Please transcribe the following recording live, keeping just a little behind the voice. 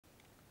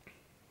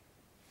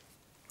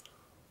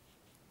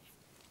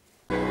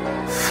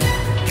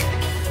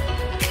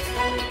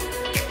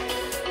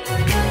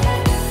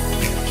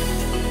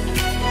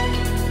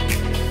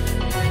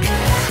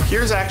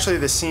here's actually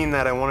the scene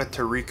that I wanted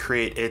to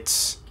recreate.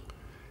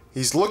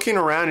 He's looking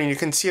around and you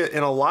can see it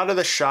in a lot of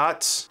the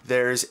shots,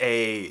 there's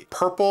a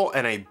purple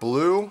and a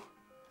blue,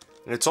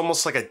 and it's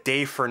almost like a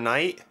day for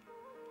night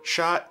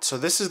shot. So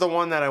this is the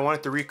one that I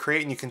wanted to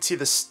recreate, and you can see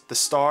the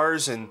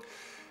stars, and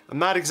I'm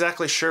not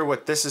exactly sure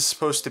what this is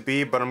supposed to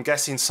be, but I'm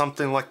guessing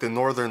something like the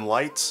Northern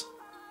Lights.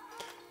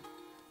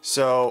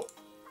 So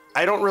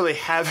I don't really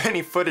have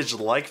any footage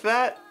like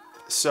that,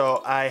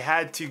 so I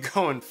had to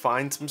go and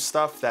find some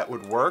stuff that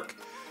would work.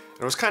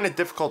 It was kind of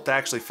difficult to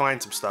actually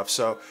find some stuff.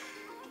 So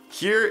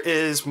here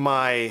is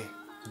my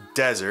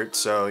desert.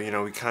 So, you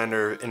know, we kind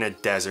of in a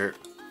desert.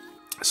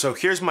 So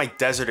here's my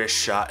desertish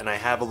shot, and I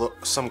have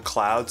some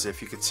clouds.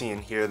 If you can see in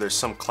here, there's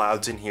some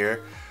clouds in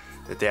here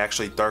that they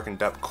actually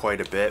darkened up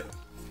quite a bit.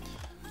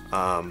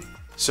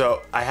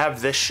 So I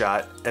have this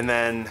shot, and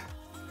then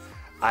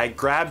I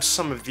grabbed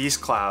some of these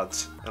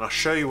clouds, and I'll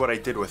show you what I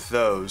did with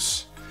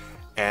those.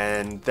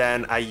 And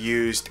then I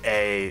used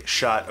a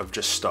shot of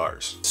just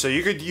stars. So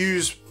you could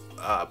use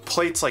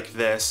plates like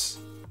this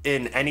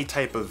in any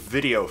type of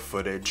video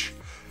footage.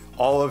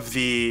 All of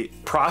the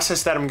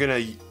process that I'm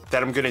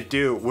gonna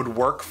do would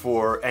work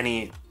for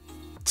any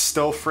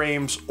still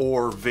frames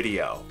or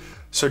video.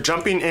 So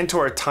jumping into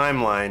our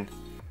timeline,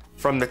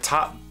 from the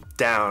top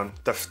down,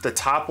 the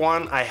top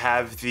one, I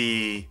have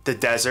the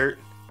desert,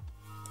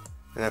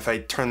 and if I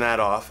turn that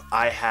off,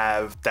 I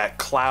have that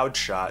cloud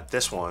shot.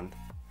 This one,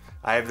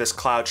 I have this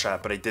cloud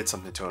shot, but I did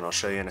something to it, and I'll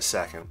show you in a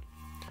second.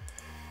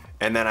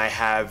 And then I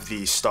have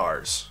the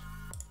stars.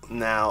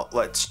 Now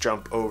let's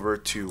jump over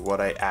to what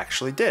I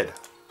actually did.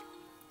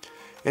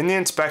 In the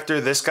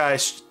inspector, this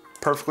guy's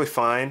perfectly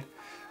fine.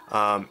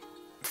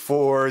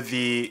 For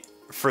this,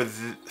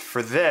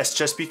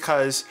 just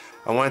because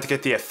I wanted to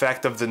get the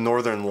effect of the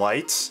Northern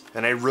Lights,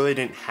 and I really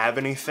didn't have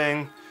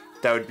anything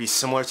that would be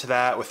similar to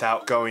that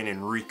without going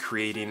and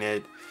recreating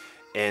it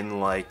in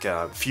like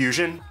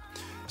Fusion.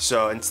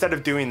 So instead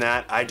of doing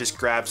that, I just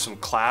grabbed some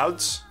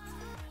clouds,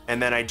 and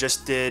then I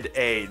just did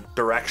a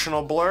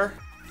directional blur,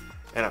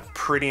 and a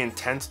pretty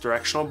intense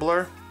directional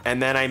blur.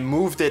 And then I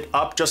moved it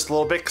up just a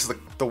little bit because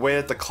the way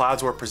that the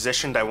clouds were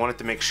positioned, I wanted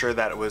to make sure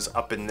that it was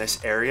up in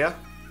this area.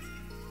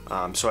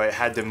 So I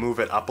had to move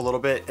it up a little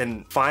bit.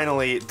 And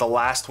finally, the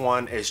last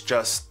one is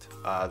just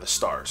the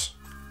stars.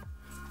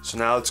 So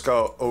now let's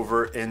go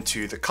over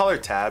into the color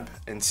tab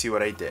and see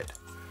what I did.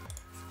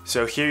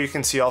 So here you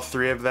can see all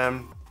three of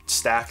them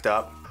stacked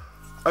up.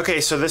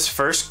 Okay, so this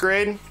first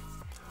grade,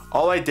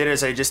 all I did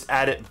is I just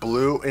added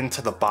blue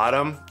into the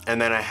bottom,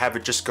 and then I have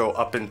it just go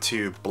up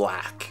into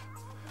black.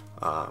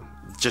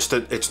 Just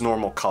its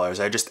normal colors.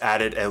 I just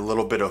added a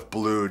little bit of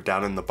blue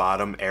down in the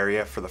bottom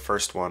area for the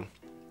first one.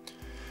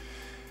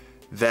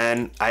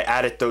 Then I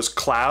added those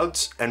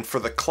clouds, and for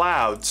the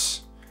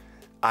clouds,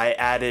 I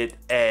added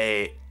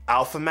a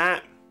alpha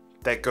matte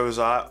that goes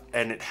up,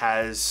 and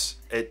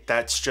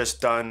that's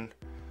just done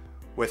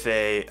with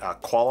a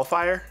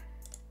qualifier.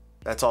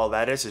 That's all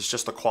that is. It's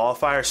just a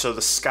qualifier. So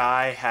the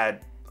sky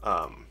had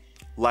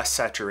less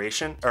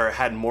saturation, or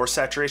had more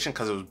saturation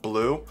because it was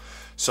blue.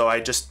 So I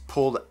just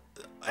pulled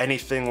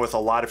anything with a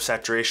lot of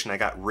saturation, I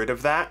got rid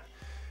of that.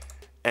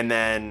 And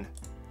then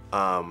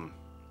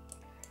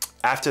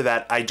after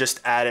that, I just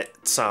added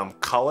some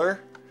color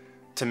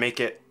to make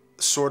it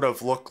sort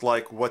of look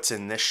like what's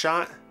in this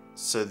shot.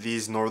 So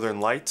these Northern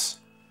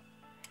Lights.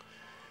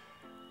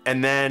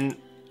 And then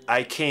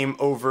I came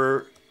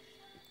over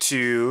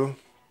to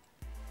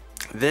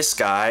this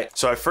guy.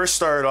 So I first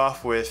started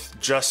off with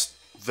just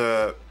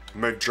the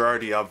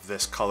majority of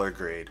this color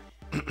grade.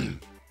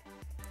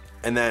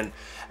 And then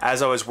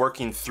as I was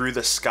working through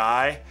the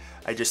sky,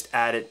 I just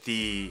added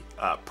the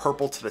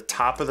purple to the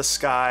top of the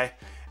sky,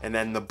 and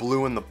then the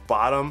blue in the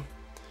bottom.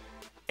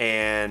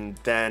 And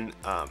then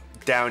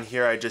down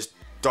here, I just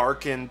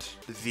darkened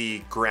the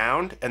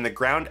ground, and the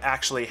ground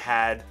actually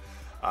had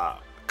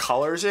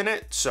colors in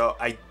it. So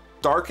I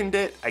darkened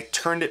it, I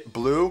turned it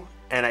blue,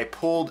 and I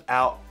pulled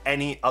out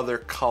any other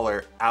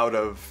color out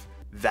of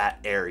that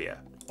area.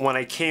 When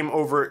I came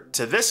over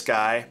to this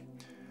guy,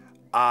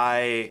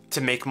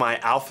 to make my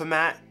alpha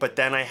matte, but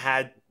then I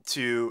had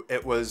to,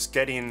 it was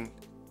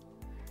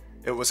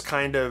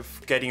kind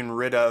of getting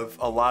rid of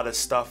a lot of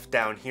stuff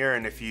down here.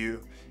 And if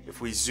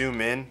we zoom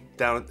in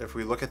down, if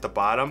we look at the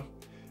bottom,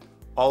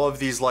 all of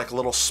these like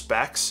little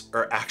specks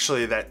are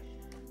actually that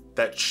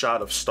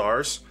shot of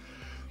stars.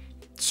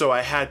 So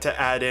I had to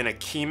add in a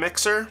key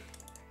mixer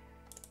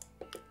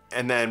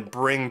and then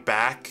bring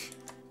back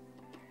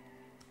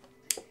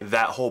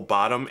that whole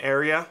bottom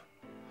area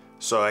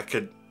so I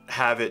could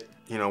have it,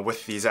 you know,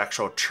 with these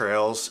actual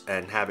trails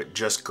and have it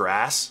just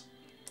grass.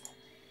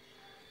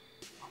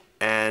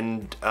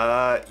 And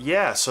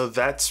yeah, so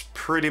that's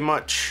pretty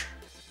much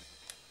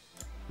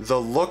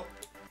the look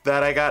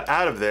that I got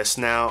out of this.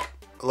 Now,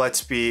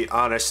 let's be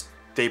honest,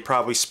 they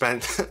probably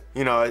spent,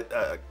 you know,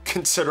 a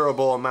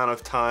considerable amount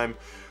of time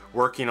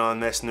working on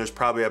this, and there's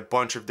probably a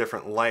bunch of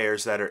different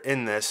layers that are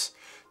in this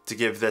to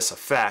give this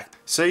effect.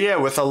 So yeah,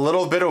 with a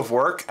little bit of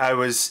work, I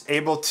was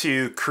able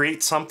to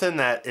create something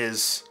that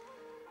is,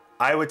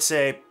 I would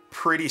say,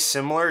 pretty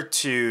similar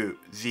to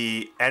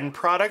the end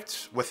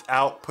product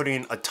without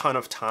putting a ton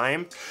of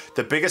time.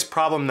 The biggest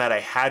problem that I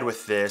had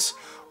with this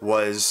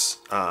was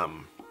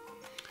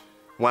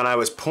when I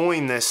was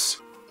pulling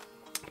this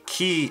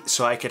key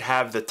so I could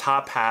have the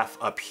top half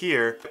up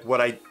here,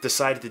 what I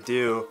decided to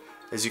do,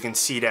 as you can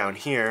see down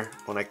here,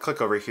 when I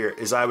click over here,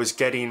 is I was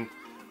getting,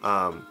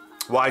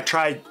 well, I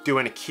tried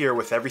doing a keyer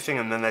with everything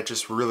and then that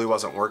just really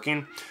wasn't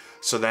working.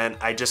 So then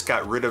I just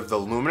got rid of the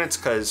luminance,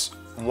 because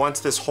once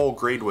this whole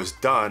grade was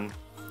done,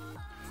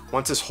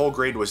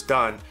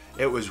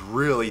 it was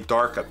really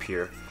dark up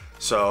here.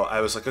 So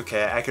I was like,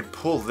 okay, I could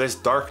pull this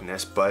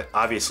darkness, but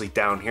obviously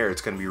down here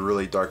it's gonna be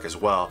really dark as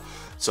well.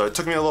 So it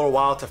took me a little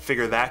while to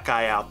figure that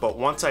guy out, but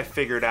once I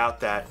figured out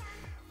that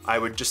I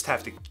would just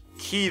have to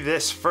key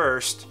this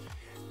first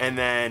and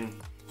then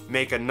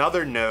make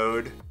another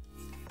node,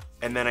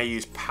 and then I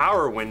use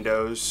power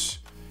windows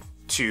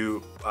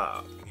to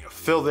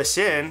fill this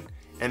in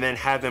and then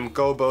have them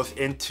go both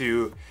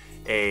into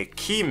a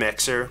key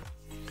mixer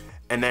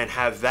and then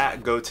have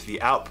that go to the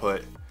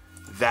output.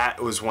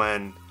 That was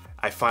when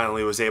I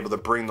finally was able to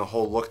bring the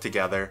whole look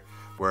together,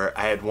 where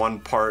I had one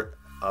part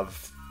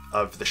of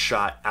the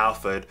shot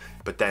alphaed,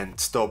 but then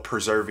still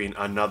preserving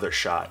another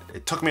shot.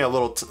 It took me a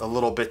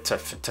little bit to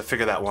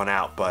figure that one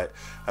out, but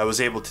I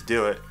was able to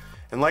do it.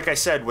 And like I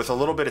said, with a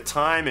little bit of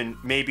time and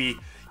maybe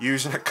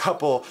using a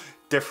couple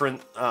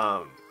different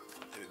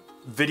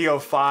video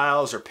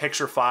files or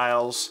picture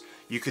files,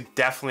 you could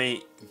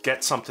definitely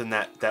get something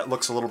that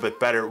looks a little bit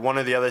better. One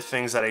of the other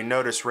things that I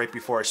noticed right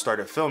before I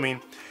started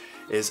filming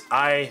is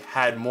I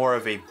had more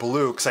of a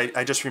blue, because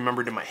I just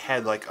remembered in my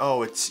head like,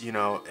 oh, it's, you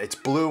know, it's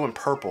blue and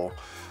purple.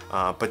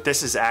 But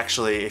this is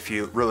actually, if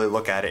you really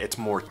look at it, it's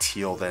more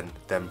teal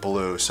than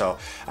blue. So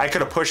I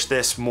could have pushed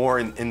this more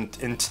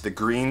into the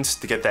greens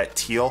to get that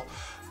teal.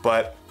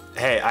 But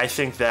hey, I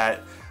think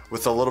that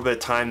with a little bit of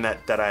time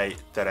that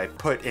I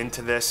put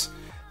into this,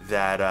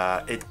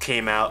 that it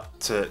came out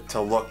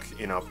to look,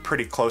 you know,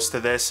 pretty close to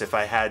this. If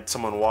I had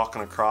someone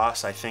walking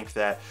across, I think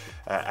that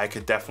I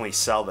could definitely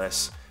sell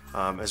this.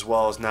 As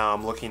well as now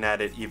I'm looking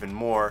at it even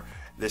more,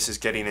 this is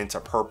getting into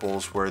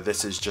purples where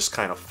this is just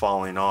kind of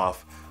falling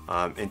off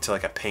into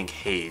like a pink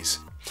haze.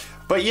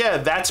 But yeah,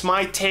 that's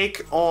my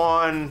take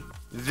on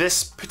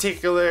this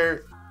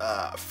particular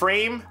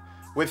frame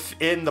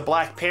within the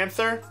Black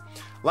Panther.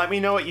 Let me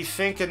know what you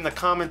think in the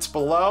comments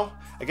below.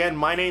 Again,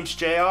 my name's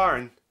JR,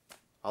 and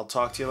I'll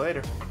talk to you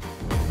later.